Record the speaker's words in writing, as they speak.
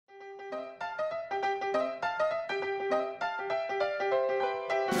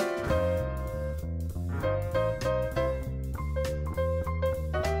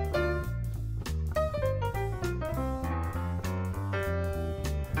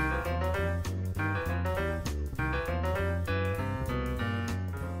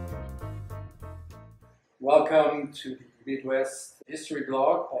Welcome to the Midwest History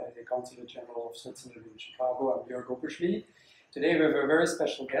Blog by the Consul General of Switzerland in Chicago. I'm Joerg Oberschmied. Today we have a very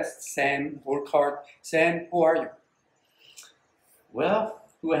special guest, Sam Burckhardt. Sam, who are you? Well,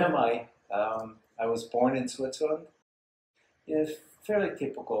 who am I? I was born in Switzerland in a fairly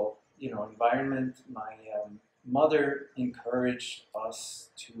typical, environment. My mother encouraged us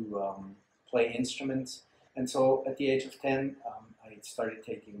to play instruments, and so at the age of 10, I started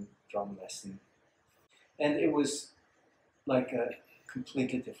taking drum lesson. And it was like a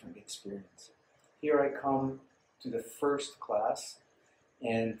completely different experience. Here I come to the first class,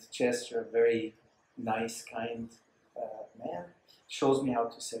 and Chester, a very nice, kind man, shows me how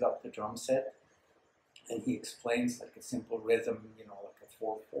to set up the drum set. And he explains like a simple rhythm, like a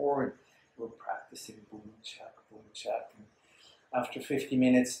 4/4, and we're practicing boom, shack, boom, shack. And after 50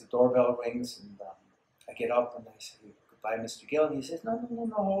 minutes, the doorbell rings, and I get up and I say, "Goodbye, Mr. Gill." And he says, No,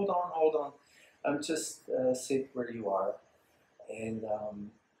 hold on. Just sit where you are. And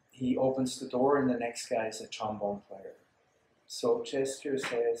he opens the door, and the next guy is a trombone player. So Chester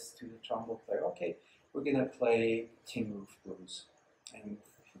says to the trombone player, "Okay, we're going to play Tin Roof Blues." And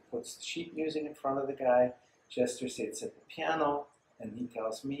he puts the sheet music in front of the guy. Chester sits at the piano, and he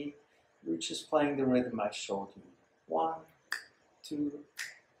tells me, "We're just playing the rhythm I showed you. 1, 2,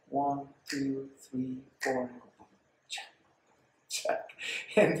 1, 2, 3, 4, check, check."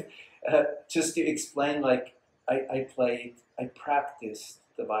 And just to explain, like I practiced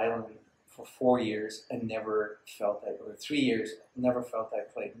the violin for 4 years and never felt that, or 3 years, never felt I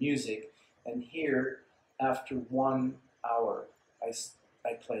played music. And here, after 1 hour,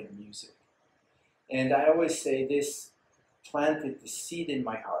 I played music. And I always say this planted the seed in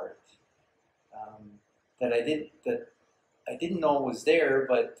my heart that I didn't know was there,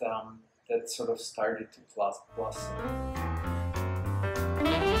 but that sort of started to blossom.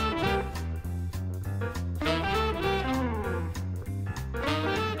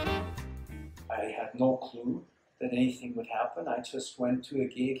 I had no clue that anything would happen. I just went to a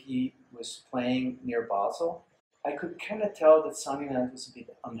gig. He was playing near Basel. I could kind of tell that Sunnyland was a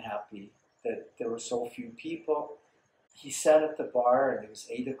bit unhappy that there were so few people. He sat at the bar, and it was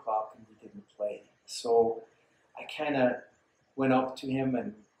 8 o'clock, and he didn't play. So I kind of went up to him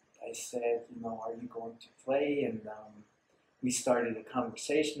and I said, "Are you going to play?" And we started a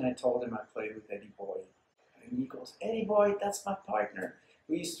conversation. I told him I played with Eddie Boy. And he goes, "Eddie Boy, that's my partner.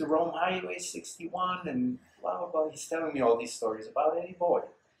 We used to roam Highway 61 and blah, blah, blah." He's telling me all these stories about Eddie Boy.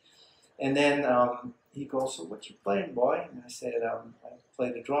 And then he goes, "So what you playing, boy?" And I said, "I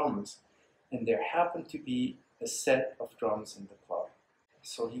play the drums." And there happened to be a set of drums in the club.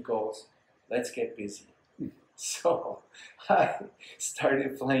 So he goes, "Let's get busy." So I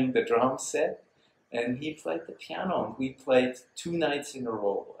started playing the drum set, and he played the piano. We played 2 nights in a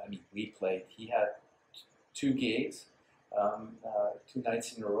row. He had 2 gigs, 2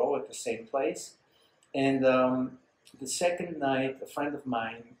 nights in a row at the same place. And the second night, a friend of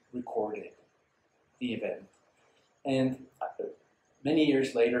mine recorded the event. And many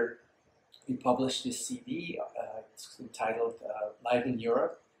years later, he published this CD. It's entitled Live in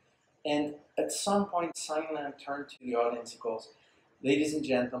Europe. And at some point, Sunnyland turned to the audience and goes, "Ladies and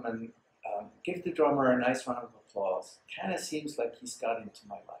gentlemen, give the drummer a nice round of applause. Kind of seems like he's got into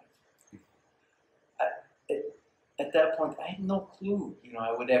my life." At that point, I had no clue,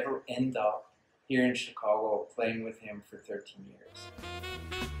 I would ever end up here in Chicago playing with him for 13 years.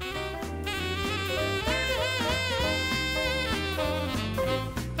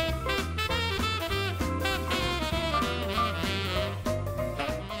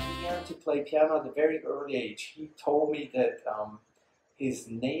 He began to play piano at a very early age. He told me that his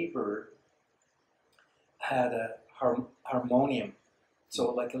neighbor had a harmonium,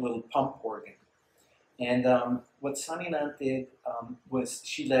 so like a little pump organ. And what Sunnyland did was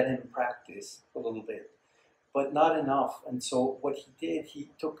she let him practice a little bit, but not enough. And so what he did,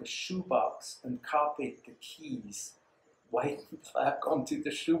 he took a shoebox and copied the keys, white and black, onto the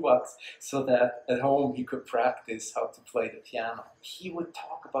shoebox so that at home he could practice how to play the piano. He would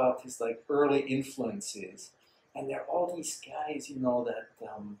talk about his early influences, and there are all these guys,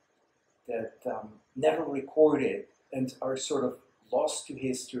 that never recorded and are sort of lost to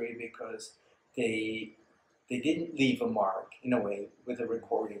history because they didn't leave a mark, in a way, with a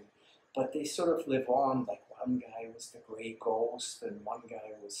recording, but they sort of live on. Like one guy was the Grey Ghost, and one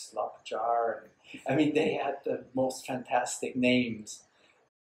guy was Slapjar. They had the most fantastic names.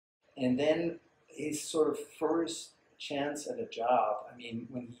 And then his sort of first chance at a job,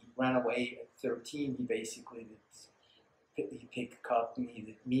 when he ran away at 13, he basically picked cotton, he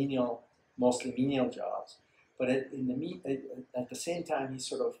did mostly menial jobs. But at the same time, he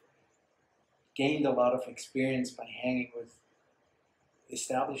sort of gained a lot of experience by hanging with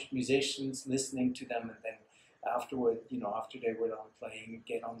established musicians, listening to them, and then afterward, after they were done playing,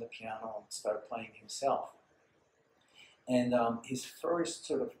 get on the piano and start playing himself. And his first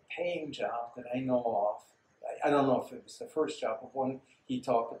sort of paying job that I know of, I don't know if it was the first job, but one he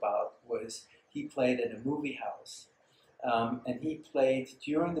talked about was he played at a movie house. And he played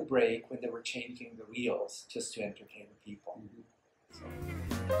during the break when they were changing the reels just to entertain the people.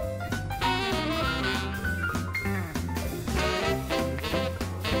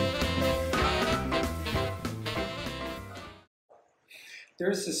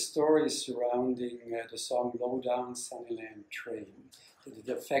 There's a story surrounding the song Low Down Sunnyland Train, that it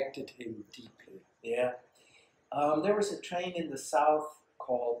affected him deeply. Yeah. There was a train in the south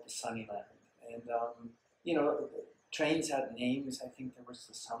called the Sunnyland. And, trains had names. I think there was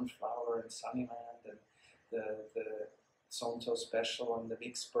the Sunflower and Sunnyland and the So-and-so Special and the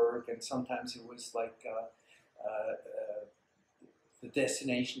Vicksburg. And sometimes it was like the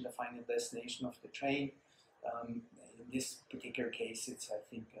destination, the final destination of the train. In this particular case, it's, I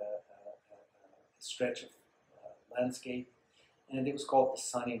think, a stretch of landscape, and it was called the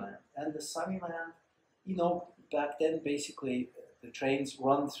Sunnyland. And the Sunnyland, back then, basically, the trains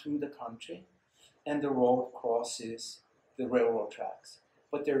run through the country, and the road crosses the railroad tracks.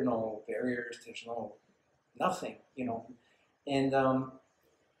 But there are no barriers, there's nothing, And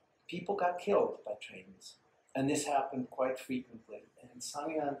people got killed by trains, and this happened quite frequently. And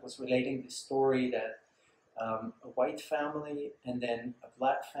Sunnyland was relating the story that a white family and then a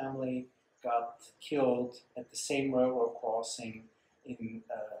black family got killed at the same railroad crossing in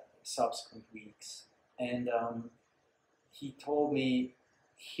subsequent weeks. And he told me,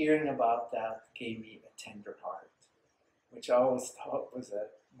 hearing about that gave me a tender heart, which I always thought was a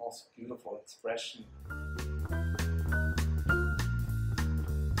most beautiful expression.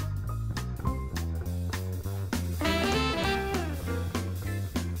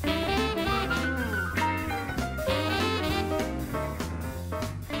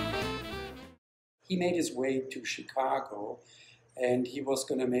 He made his way to Chicago, and he was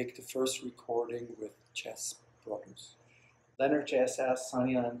going to make the first recording with Jazz Brothers. Leonard Jazz asked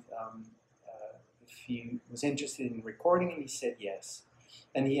Sunnyland if he was interested in recording, and he said yes.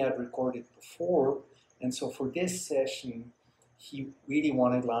 And he had recorded before, and so for this session, he really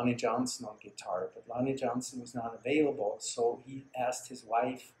wanted Lonnie Johnson on guitar, but Lonnie Johnson was not available, so he asked his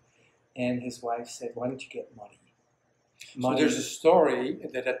wife, and his wife said, "Why don't you get Muddy?" So there's a story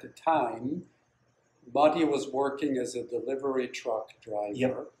that at the time, Muddy was working as a delivery truck driver,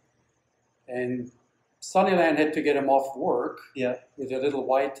 Yep. and Sunnyland had to get him off work Yeah. with a little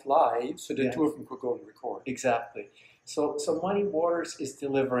white lie so the Yeah. two of them could go and record. Exactly. So Muddy Waters is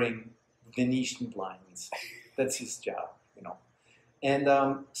delivering Venetian blinds. That's his job, And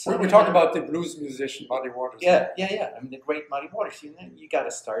We're talking about the blues musician Muddy Waters. Yeah. I mean, the great Muddy Waters. You got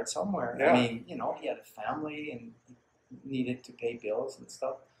to start somewhere. Yeah. I mean, he had a family and he needed to pay bills and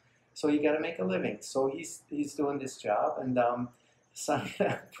stuff. So you got to make a living. So he's doing this job, and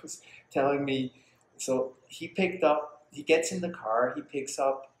Sunnyland was telling me. So he gets in the car. He picks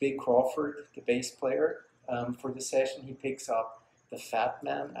up Big Crawford, the bass player, for the session. He picks up the Fat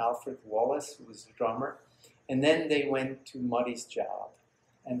Man, Alfred Wallace, who was the drummer, and then they went to Muddy's job.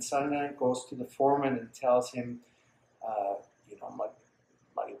 And Sunnyland goes to the foreman and tells him,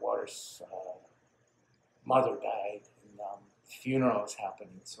 Muddy Waters' mother died, and the funeral is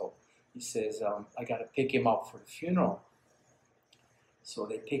happening. So he says, I got to pick him up for the funeral. So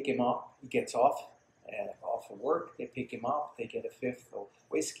they pick him up. He gets off of work. They pick him up. They get a fifth of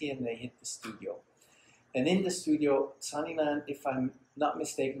whiskey, and they hit the studio. And in the studio, Sunnyland, if I'm not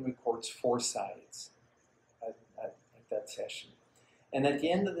mistaken, records 4 sides at that session. And at the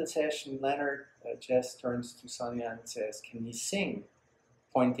end of the session, Leonard Jess turns to Sunnyland and says, "Can you sing?"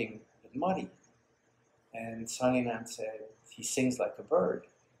 Pointing at Muddy. And Sunnyland said, "He sings like a bird."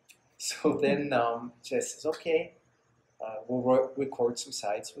 So then Jess says, "Okay, we'll record some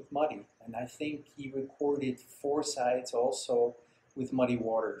sides with Muddy." And I think he recorded 4 sides also with Muddy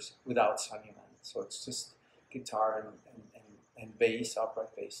Waters without Sunnyland. So it's just guitar and bass,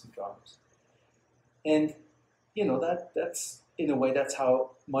 upright bass and drums. And that's in a way that's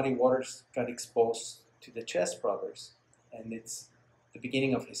how Muddy Waters got exposed to the Chess Brothers, and it's the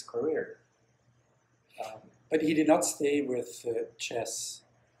beginning of his career. But he did not stay with Chess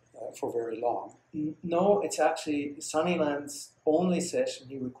for very long. No, it's actually Sunnyland's only session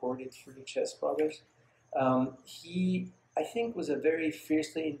he recorded for the Chess Brothers. He, I think, was a very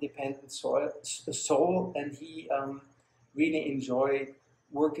fiercely independent soul, and he really enjoyed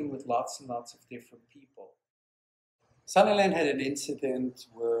working with lots and lots of different people. Sunnyland had an incident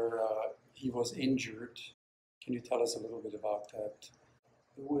where he was injured. Can you tell us a little bit about that?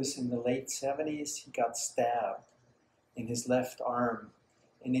 It was in the late 70s. He got stabbed in his left arm,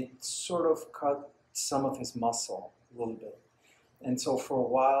 and it sort of cut some of his muscle a little bit. And so for a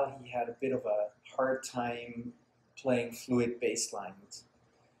while, he had a bit of a hard time playing fluid bass lines.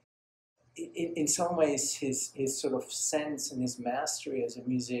 In some ways, his sort of sense and his mastery as a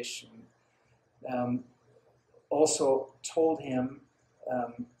musician also told him,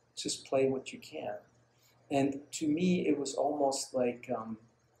 just play what you can. And to me, it was almost like,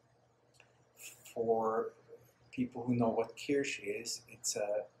 for people who know what Kirsch is, it's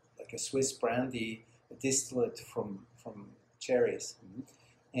like a Swiss brandy, a distillate from cherries. Mm-hmm.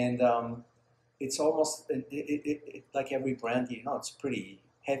 And it's almost like every brandy, you know, it's pretty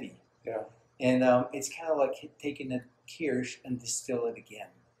heavy. Yeah. And it's kind of like taking a Kirsch and distill it again.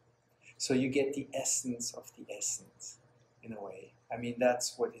 So you get the essence of the essence, in a way. I mean,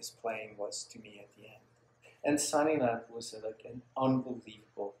 that's what his playing was to me at the end. And Sunnyland was like an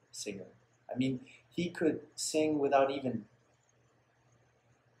unbelievable singer. I mean, he could sing without even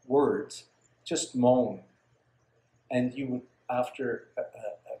words, just moan. And you would, after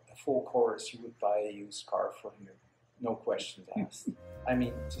a full chorus, you would buy a used car for him, no questions asked. I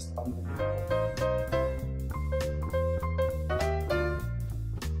mean, just unbelievable.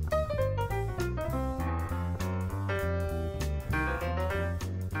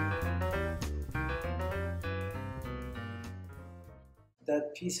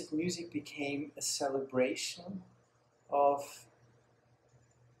 That piece of music became a celebration of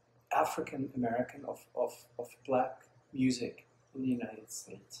African American, of black music in the United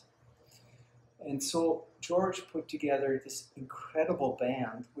States. And so George put together this incredible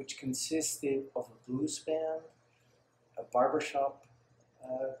band, which consisted of a blues band, a barbershop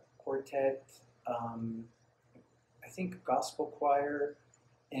quartet, I think a gospel choir,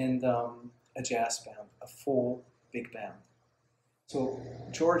 and a jazz band, a full big band. So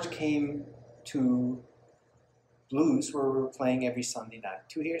George came to blues, where we were playing every Sunday night,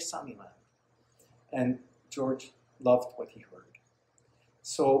 to hear Sunnyland. And George loved what he heard.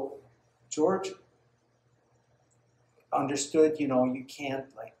 So George understood, you know, you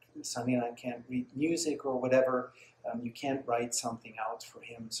can't, like, Sunnyland can't read music or whatever. You can't write something out for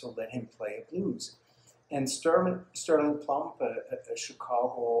him, so let him play a blues. And Sterling Plump, a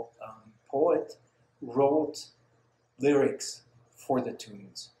Chicago poet, wrote lyrics for the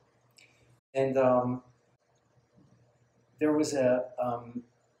tunes. And there was a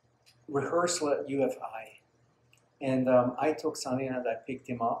rehearsal at UFI. And I took Sunnyland, I picked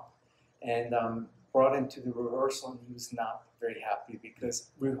him up, and brought him to the rehearsal, and he was not very happy because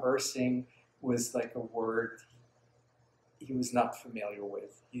rehearsing was like a word he was not familiar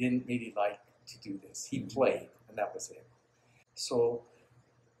with. He didn't really like to do this. He played, and that was it. So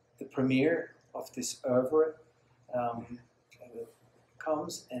the premiere of this oeuvre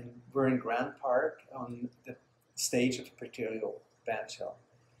comes, and we're in Grand Park on the stage of Petilio Bandshell.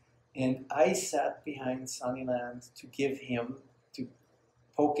 And I sat behind Sunnyland to give him, to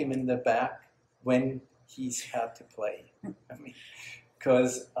poke him in the back when he's had to play. I mean,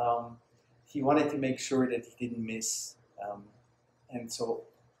 because he wanted to make sure that he didn't miss. And so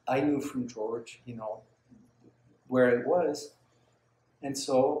I knew from George, you know, where it was. And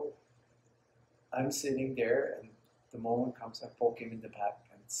so I'm sitting there, and the moment comes, I poke him in the back,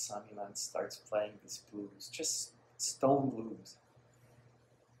 and Sunnyland starts playing this blues, just stone blues.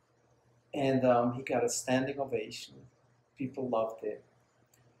 And he got a standing ovation. People loved it.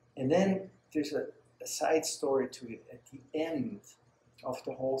 And then there's a side story to it. At the end of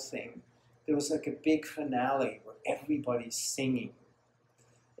the whole thing, there was like a big finale where everybody's singing.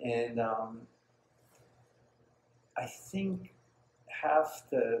 And I think half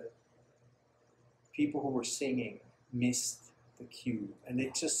the people who were singing missed the cue. And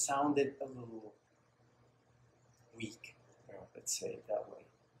it just sounded a little weak, let's say it that way.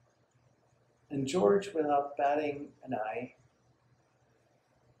 And George, without batting an eye,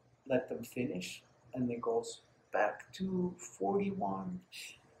 let them finish, and then goes back to 41.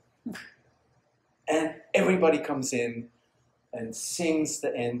 And everybody comes in and sings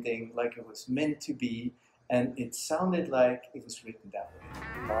the ending like it was meant to be, and it sounded like it was written that way.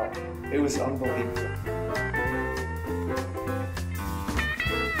 Wow. It was unbelievable.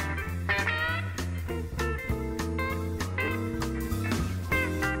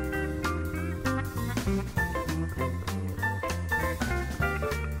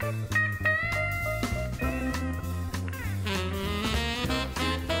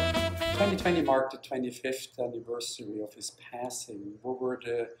 2020 marked the 25th anniversary of his passing. What were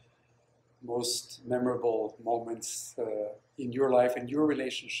the most memorable moments in your life and your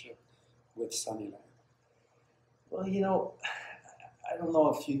relationship with Sunnyland? Well, you know, I don't know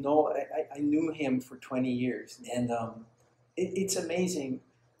if you know, I knew him for 20 years, and it's amazing.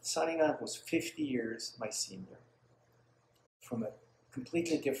 Sunnyland was 50 years my senior, from a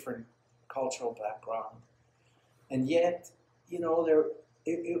completely different cultural background, and yet, you know,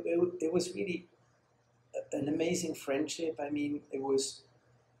 it was really an amazing friendship. I mean, he was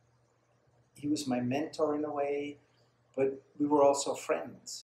my mentor in a way, but we were also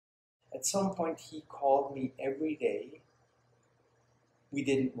friends. At some point, he called me every day. We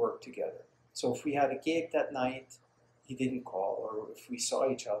didn't work together. So if we had a gig that night, he didn't call, or if we saw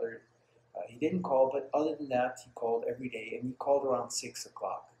each other, he didn't call, but other than that, he called every day, and he called around 6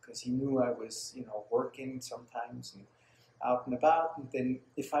 o'clock, because he knew I was, you know, working sometimes and out and about, and then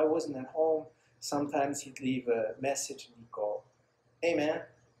if I wasn't at home, sometimes he'd leave a message and he'd call, "Hey man,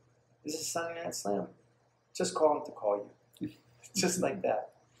 this is Sunnyland Slim. Just call him to call you." Just like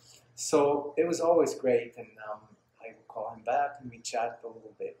that. So it was always great, and I would call him back and we'd chat a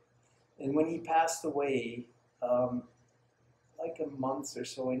little bit. And when he passed away, like a month or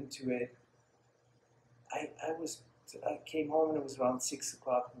so into it, I came home and it was around 6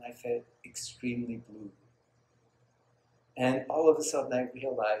 o'clock and I felt extremely blue. And all of a sudden I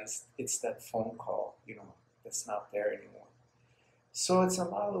realized it's that phone call, you know, that's not there anymore. So it's a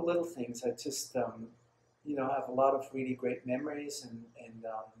lot of little things. I just, you know, have a lot of really great memories, and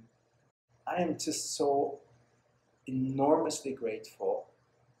I am just so enormously grateful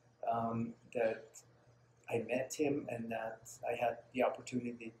that I met him and that I had the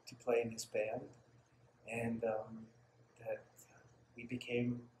opportunity to play in his band, and that we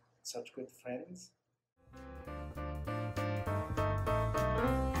became such good friends.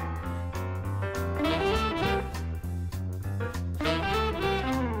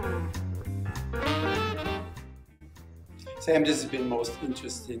 Sam, this has been most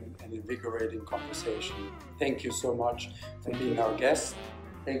interesting and invigorating conversation. Thank you so much for being our guest.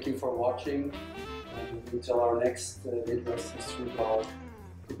 Thank you for watching, and until our next Midwest History Blog,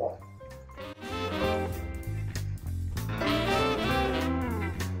 goodbye.